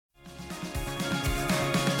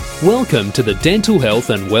Welcome to the Dental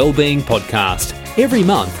Health and Wellbeing Podcast. Every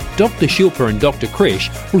month, Dr. Shilpa and Dr.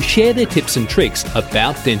 Krish will share their tips and tricks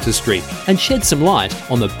about dentistry and shed some light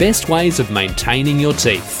on the best ways of maintaining your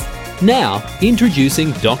teeth. Now,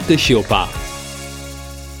 introducing Dr. Shilpa.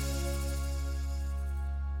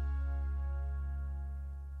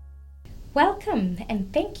 Welcome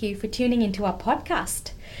and thank you for tuning into our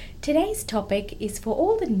podcast. Today's topic is for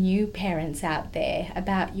all the new parents out there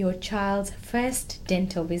about your child's first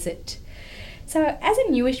dental visit. So, as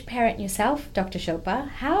a newish parent yourself, Dr. Shilpa,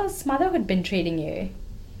 how's motherhood been treating you?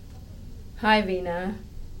 Hi Veena.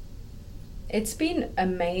 It's been an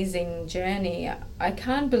amazing journey. I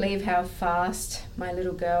can't believe how fast my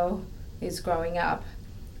little girl is growing up.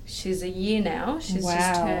 She's a year now. She's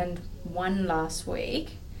just turned 1 last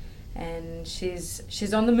week. And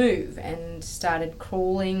she's on the move and started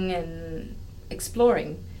crawling and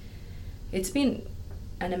exploring. It's been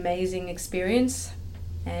an amazing experience,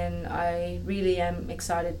 and I really am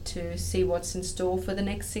excited to see what's in store for the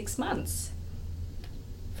next 6 months.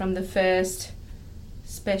 From the first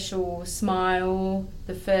special smile,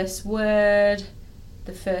 the first word,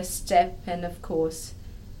 the first step, and of course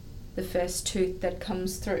the first tooth that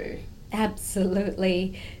comes through.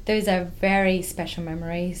 Absolutely. Those are very special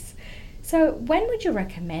memories. So, when would you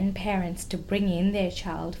recommend parents to bring in their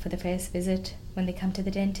child for the first visit when they come to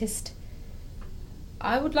the dentist?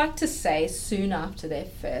 I would like to say soon after their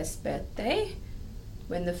first birthday,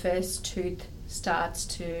 when the first tooth starts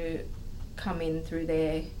to come in through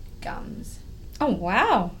their gums. Oh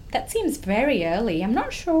wow, that seems very early. I'm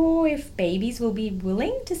not sure if babies will be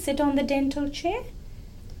willing to sit on the dental chair.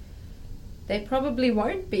 They probably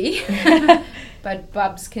won't be, but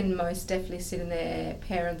bubs can most definitely sit in their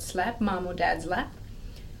parents' lap, mum or dad's lap.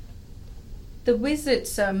 The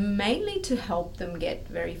visits are mainly to help them get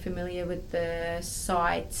very familiar with the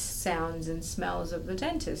sights, sounds and smells of the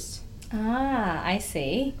dentist. Ah, I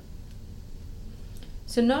see.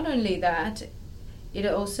 So not only that, it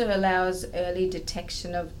also allows early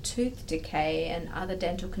detection of tooth decay and other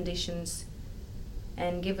dental conditions,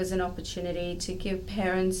 and give us an opportunity to give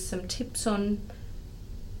parents some tips on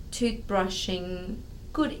toothbrushing,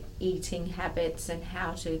 good eating habits, and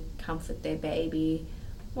how to comfort their baby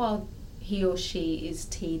while he or she is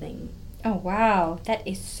teething. Oh wow, that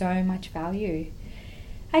is so much value.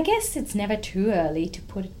 I guess it's never too early to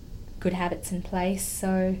put good habits in place,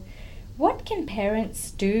 so what can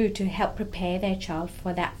parents do to help prepare their child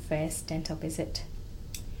for that first dental visit?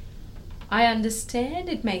 I understand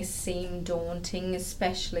it may seem daunting,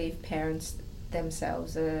 especially if parents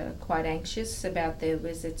themselves are quite anxious about their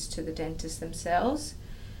visits to the dentist themselves.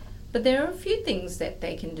 But there are a few things that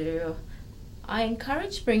they can do. I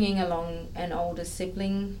encourage bringing along an older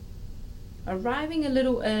sibling, arriving a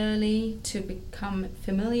little early to become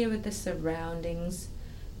familiar with the surroundings,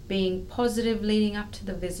 being positive leading up to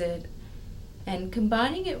the visit, and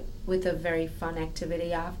combining it with a very fun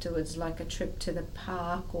activity afterwards, like a trip to the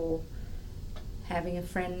park or having a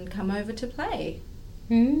friend come over to play.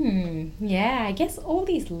 Yeah, I guess all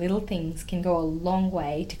these little things can go a long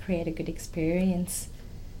way to create a good experience.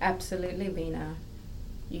 Absolutely, Veena.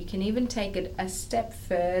 You can even take it a step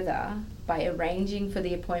further by arranging for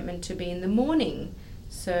the appointment to be in the morning,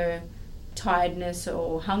 so tiredness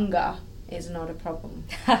or hunger is not a problem.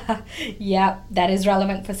 Yeah, that is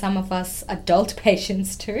relevant for some of us adult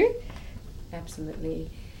patients too. Absolutely,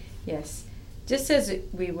 yes. Just as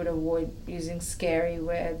we would avoid using scary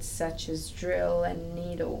words such as drill and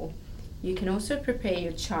needle, you can also prepare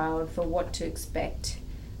your child for what to expect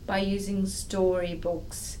by using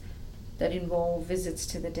storybooks that involve visits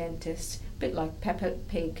to the dentist, a bit like Peppa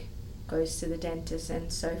Pig goes to the dentist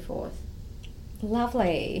and so forth.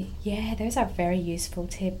 Lovely. Yeah, those are very useful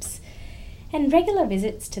tips. And regular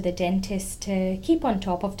visits to the dentist to keep on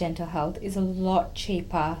top of dental health is a lot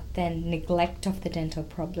cheaper than neglect of the dental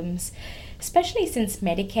problems, especially since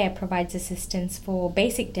Medicare provides assistance for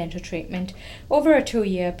basic dental treatment over a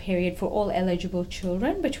 2-year period for all eligible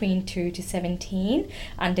children between 2 to 17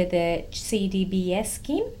 under the CDBS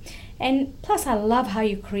scheme. And plus, I love how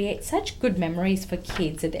you create such good memories for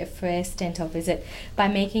kids at their first dental visit by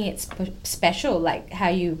making it special, like how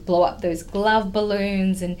you blow up those glove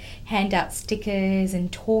balloons and hand out stickers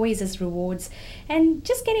and toys as rewards, and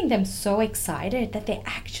just getting them so excited that they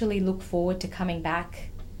actually look forward to coming back.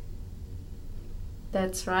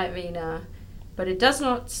 That's right, Veena. But it does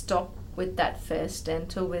not stop with that first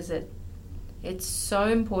dental visit. It's so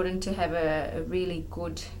important to have a really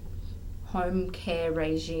good home care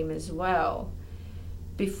regime as well.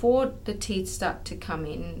 Before the teeth start to come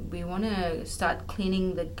in, we want to start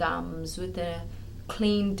cleaning the gums with a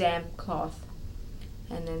clean damp cloth.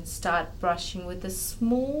 and then start brushing with a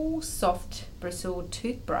small, soft, bristled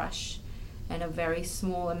toothbrush and a very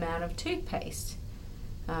small amount of toothpaste,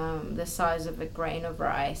 the size of a grain of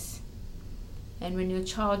rice. And when your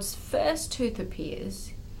child's first tooth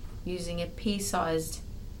appears, using a pea-sized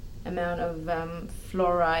amount of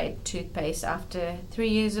fluoride toothpaste after 3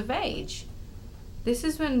 years of age. This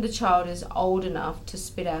is when the child is old enough to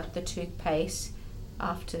spit out the toothpaste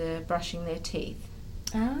after brushing their teeth.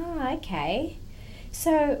 Ah, okay.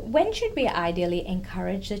 So when should we ideally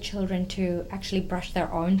encourage the children to actually brush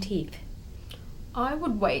their own teeth? I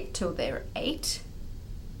would wait till they're 8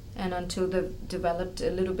 and until they've developed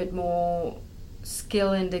a little bit more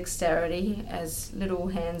skill and dexterity, as little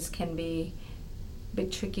hands can be a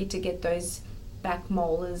bit tricky to get those back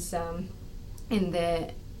molars in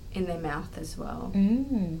their mouth as well.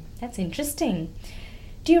 That's interesting.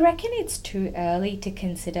 Do you reckon it's too early to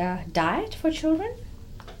consider diet for children?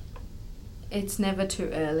 It's never too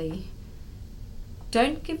early.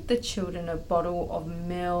 Don't give the children a bottle of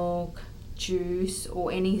milk, juice,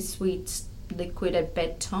 or any sweet liquid at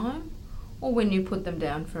bedtime or when you put them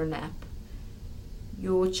down for a nap.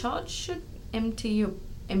 Your child should empty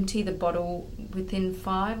the bottle within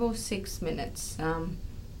 5 or 6 minutes.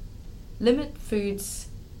 Limit foods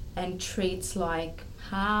and treats like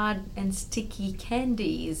hard and sticky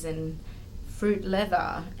candies and fruit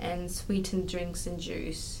leather and sweetened drinks and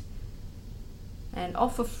juice. And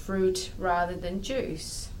offer fruit rather than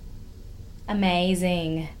juice.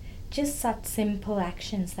 Amazing. Just such simple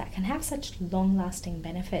actions that can have such long-lasting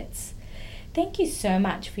benefits. Thank you so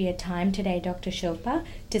much for your time today, Dr. Shilpa,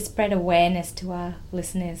 to spread awareness to our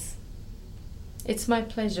listeners. It's my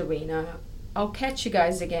pleasure, Weena. I'll catch you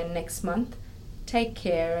guys again next month. Take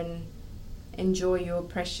care and enjoy your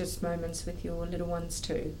precious moments with your little ones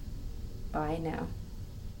too. Bye now.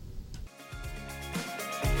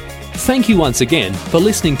 Thank you once again for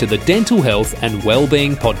listening to the Dental Health and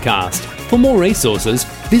Wellbeing Podcast. For more resources,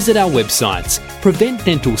 visit our websites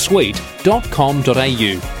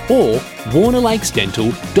preventdentalsuite.com.au or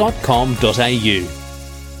warnerlakesdental.com.au.